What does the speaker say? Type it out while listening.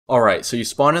Alright, so you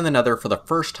spawn in the Nether for the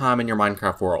first time in your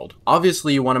Minecraft world.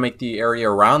 Obviously you want to make the area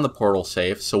around the portal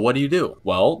safe, so what do?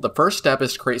 Well, the first step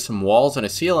is to create some walls and a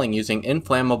ceiling using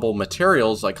inflammable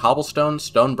materials like cobblestone,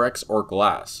 stone bricks, or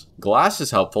glass. Glass is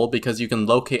helpful because you can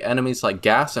locate enemies like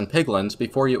ghast and piglins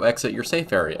before you exit your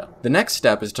safe area. The next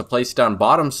step is to place down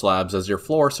bottom slabs as your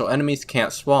floor so enemies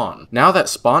can't spawn. Now that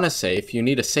spawn is safe, you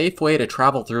need a safe way to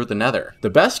travel through the Nether. The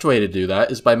best way to do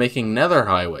that is by making Nether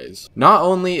highways. Not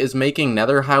only is making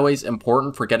Nether highways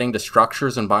important for getting to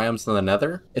structures and biomes in the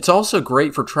Nether, it's also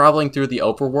great for traveling through the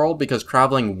overworld because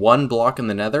traveling 1 block in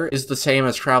the Nether is the same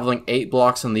as traveling 8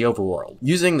 blocks in the overworld.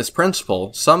 Using this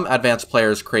principle, some advanced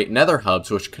players create Nether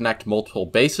hubs which connect multiple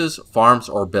bases, farms,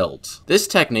 or builds. This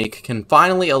technique can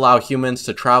finally allow humans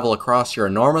to travel across your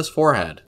enormous forehead.